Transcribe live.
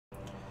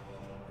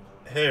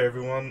Hey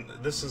everyone,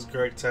 this is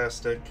Greg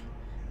Tastic,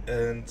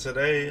 and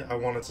today I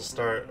wanted to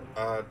start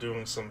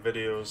doing some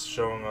videos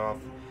showing off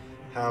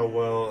how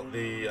well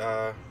the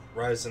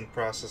Ryzen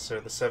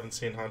processor, the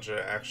 1700,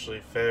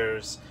 actually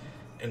fares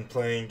in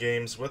playing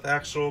games with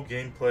actual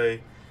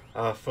gameplay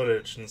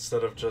footage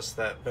instead of just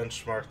that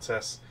benchmark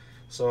test.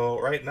 So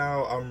right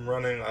now I'm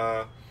running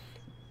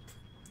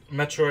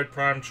Metroid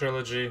Prime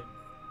Trilogy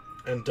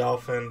and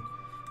Dolphin.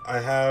 I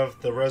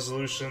have the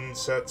resolution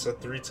set to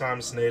 3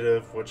 times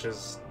native, which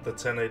is the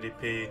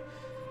 1080p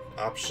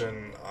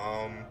option.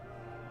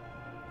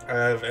 I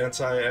have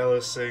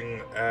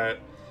anti-aliasing at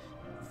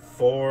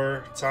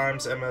 4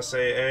 times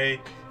MSAA,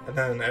 and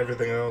then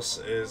everything else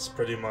is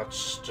pretty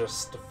much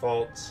just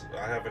default.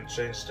 I haven't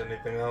changed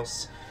anything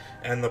else.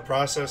 And the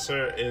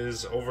processor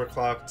is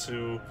overclocked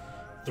to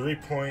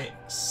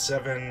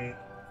 3.7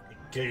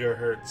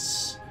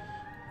 gigahertz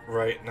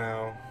right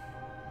now.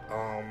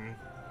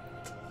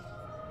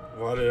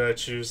 Why did I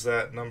choose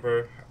that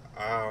number?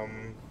 I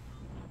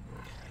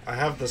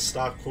have the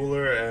stock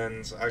cooler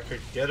and I could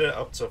get it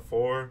up to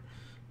 4,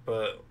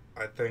 but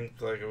I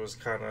think like it was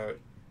kind of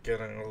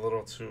getting a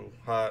little too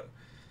hot.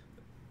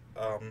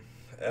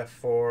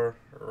 F4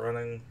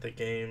 running the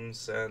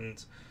games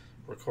and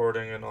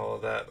recording and all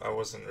of that, I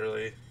wasn't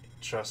really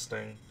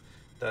trusting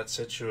that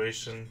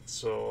situation,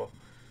 so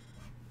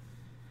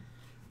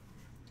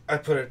I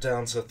put it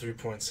down to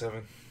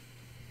 3.7.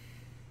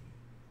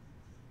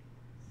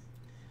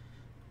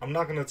 I'm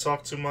not going to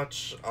talk too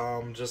much.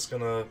 I'm just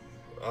going to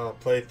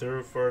play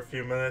through for a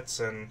few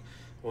minutes and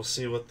we'll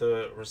see what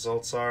the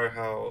results are,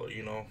 how,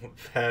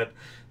 bad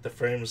the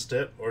frames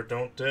dip or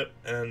don't dip.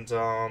 And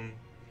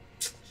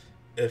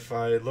if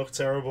I look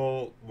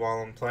terrible while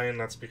I'm playing,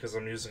 that's because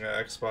I'm using an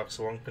Xbox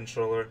One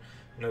controller,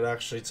 and it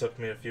actually took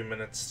me a few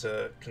minutes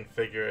to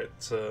configure it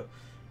to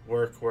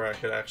work where I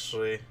could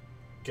actually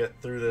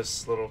get through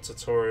this little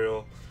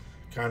tutorial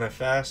kind of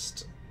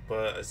fast,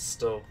 but it's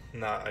still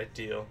not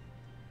ideal.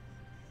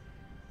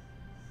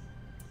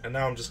 And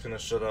now I'm just gonna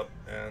shut up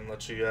and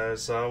let you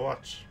guys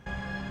watch.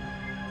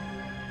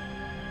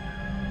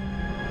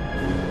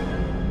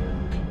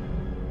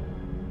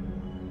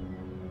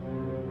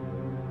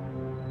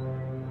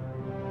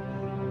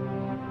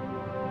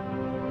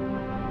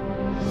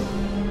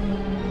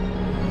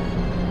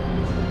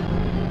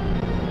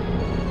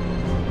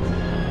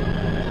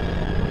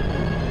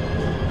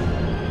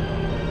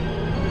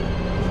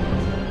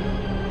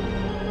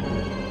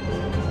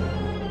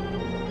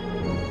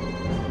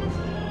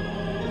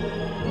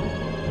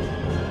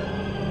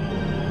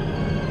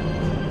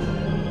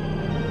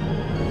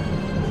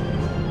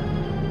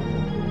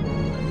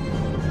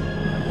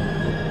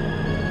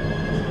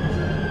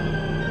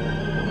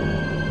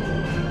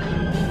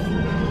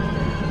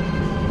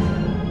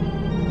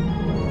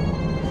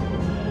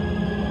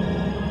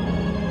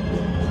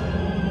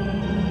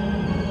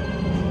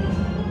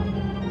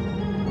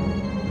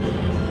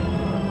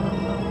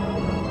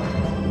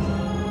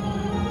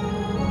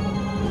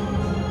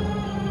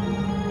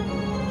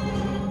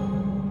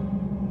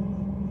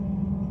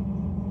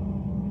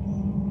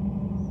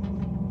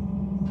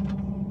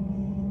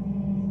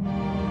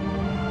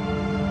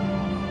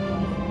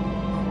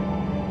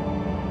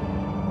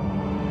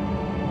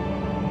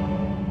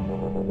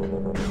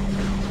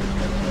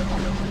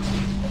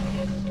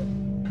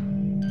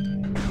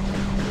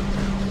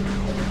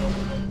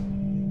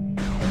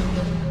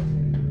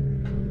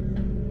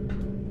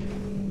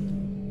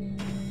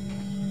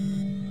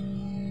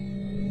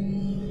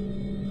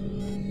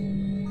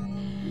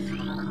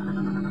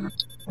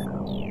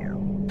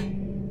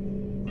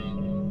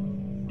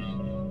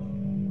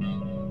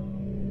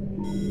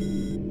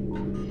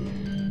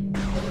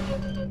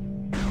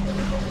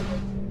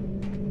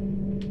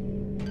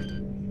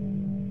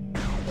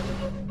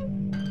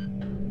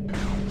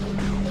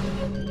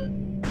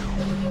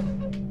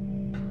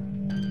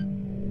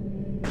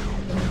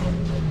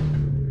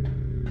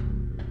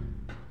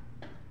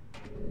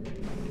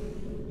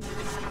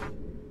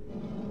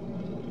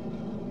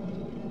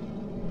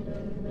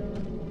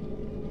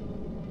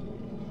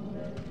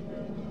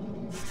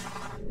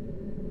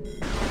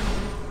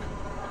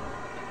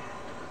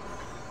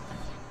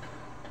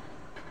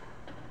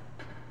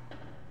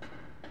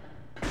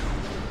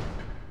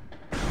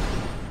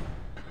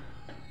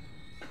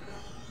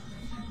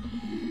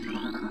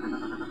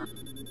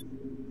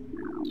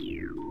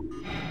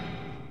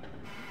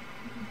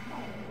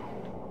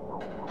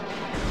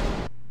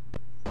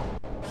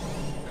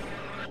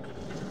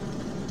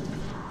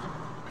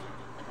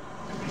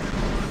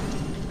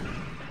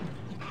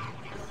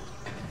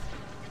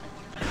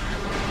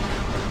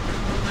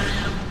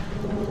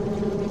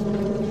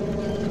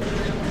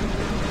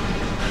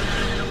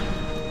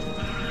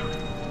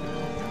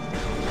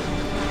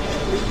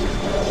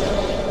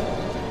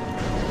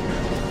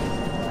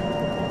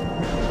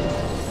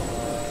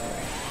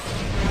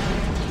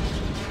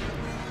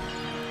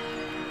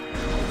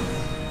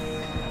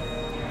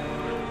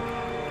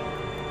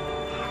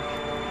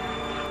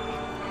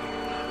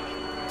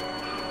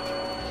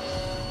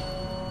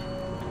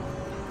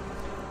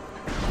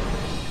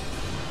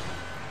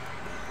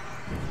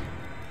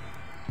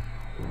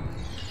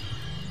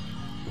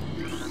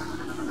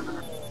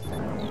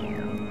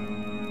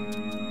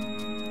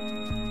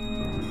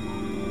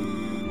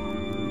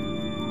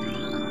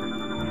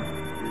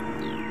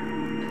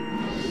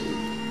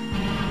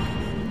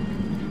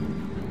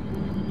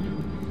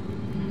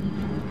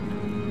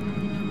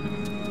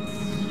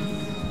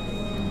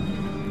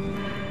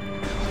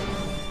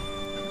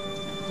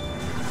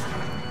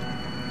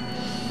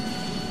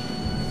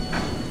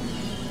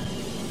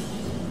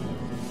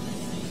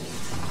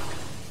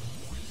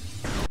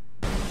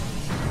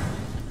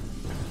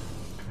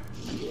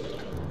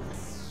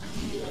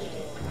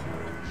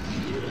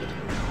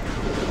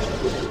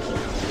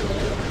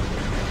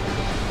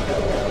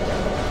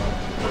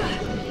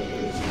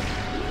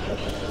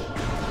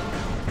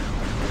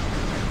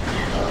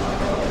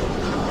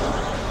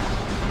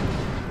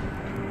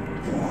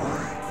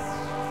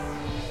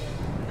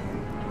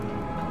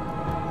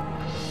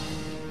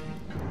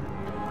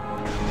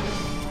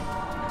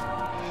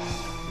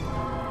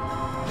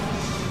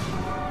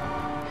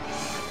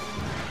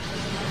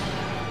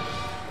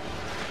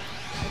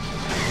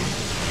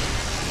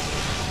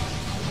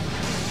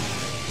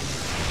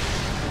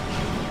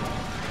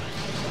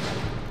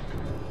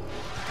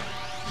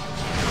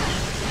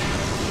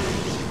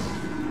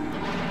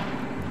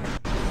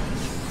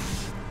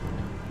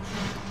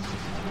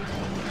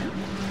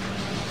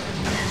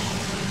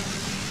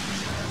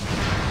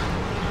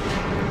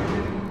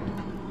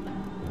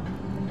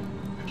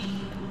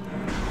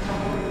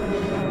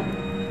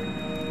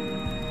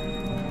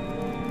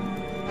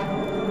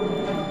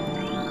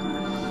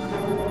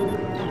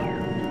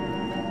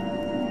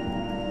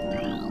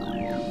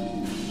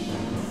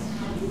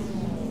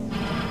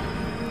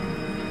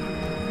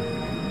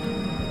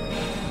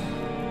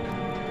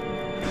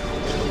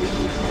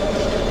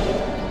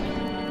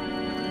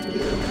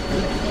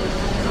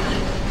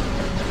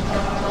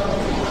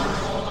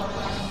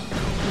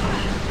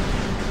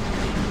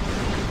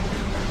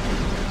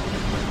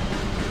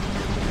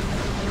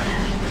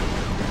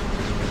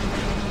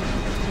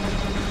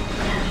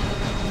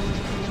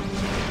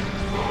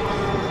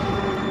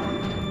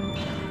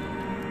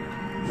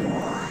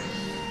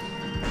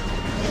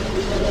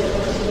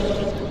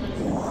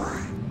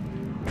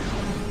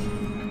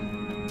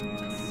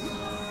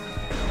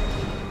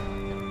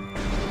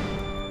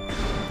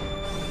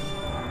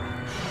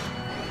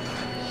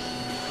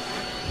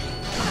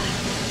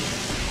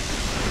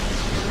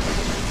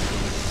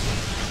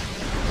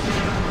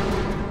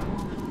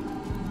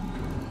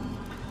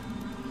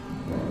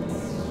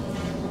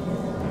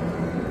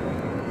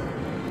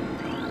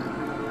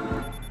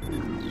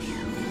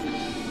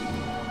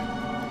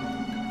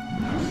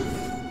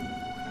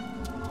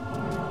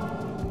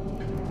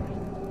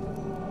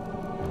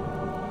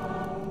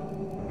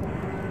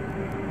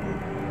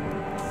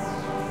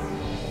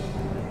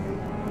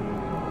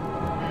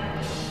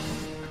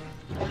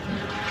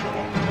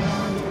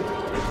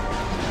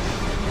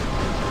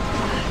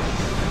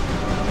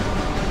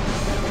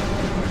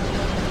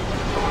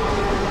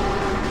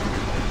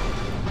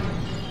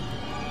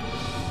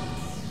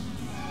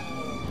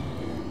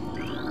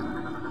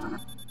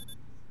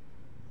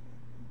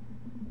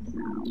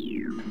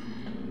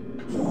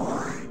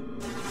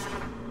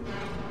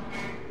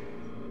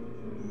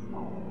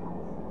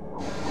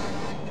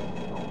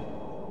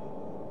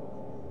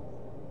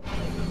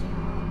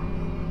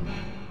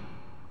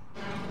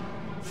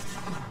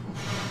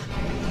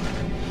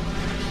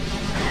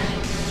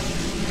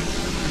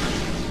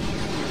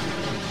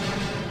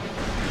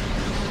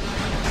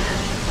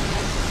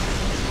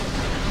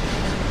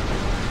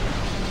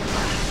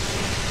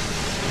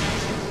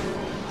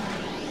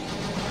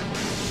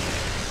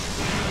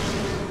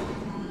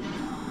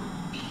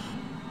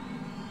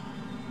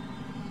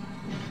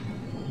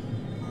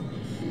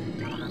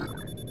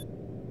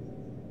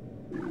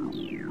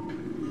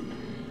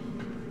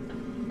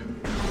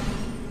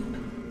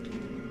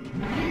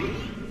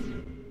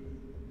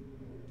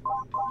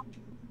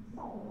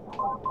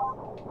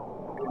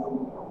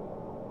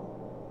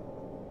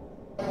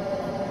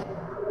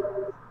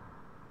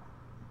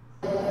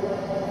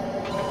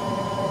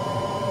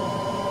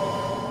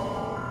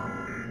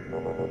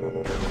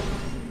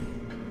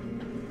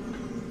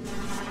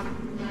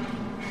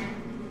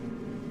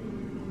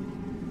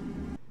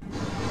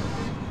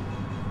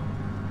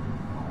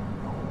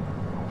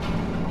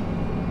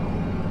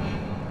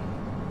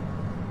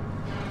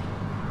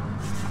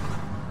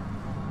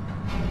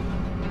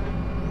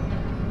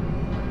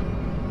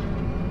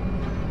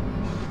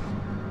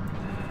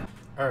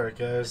 Alright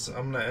guys,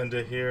 I'm gonna end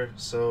it here.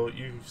 So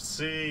you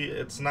see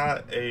it's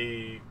not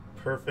a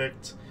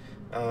perfect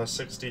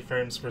 60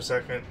 frames per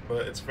second,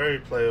 but it's very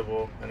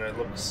playable and it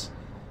looks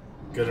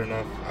good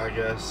enough, I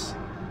guess.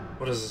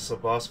 What is this, a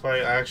boss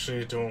fight? I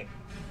actually don't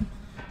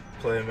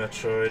play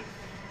Metroid.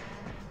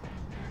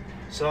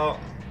 So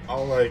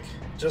I'll like,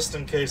 just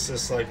in case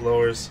this like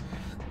lowers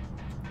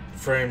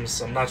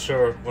frames, I'm not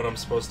sure what I'm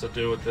supposed to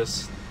do with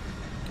this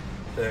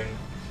thing,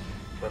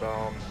 but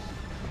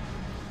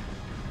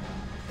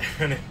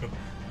anyway.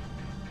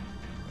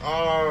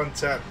 Oh, and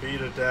tap B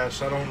to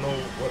dash. I don't know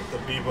what the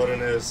B button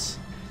is.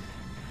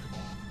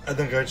 I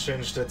think I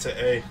changed it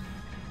to A.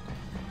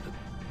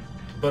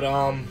 But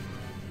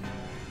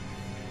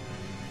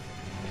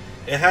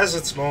it has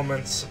its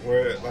moments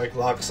where it like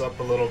locks up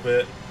a little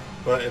bit,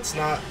 but it's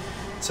not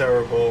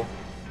terrible.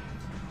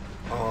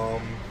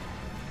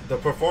 The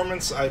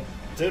performance, I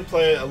did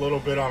play a little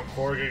bit on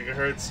 4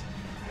 gigahertz,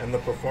 and the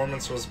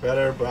performance was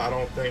better, but I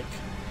don't think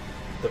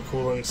the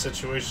cooling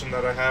situation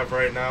that I have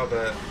right now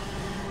that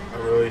I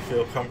really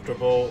feel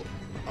comfortable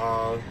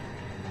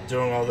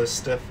doing all this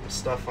stiff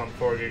stuff on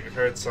 4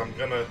 gigahertz. So I'm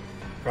gonna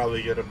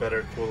probably get a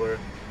better cooler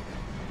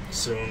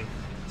soon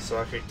so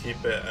I could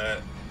keep it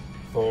at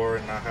 4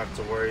 and not have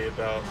to worry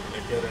about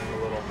it getting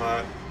a little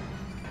hot.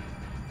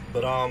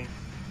 But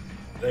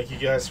thank you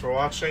guys for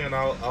watching, and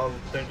I'll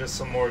think of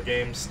some more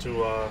games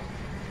to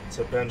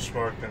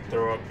benchmark and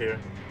throw up here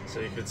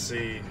so you could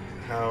see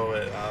how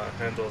it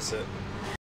handles it.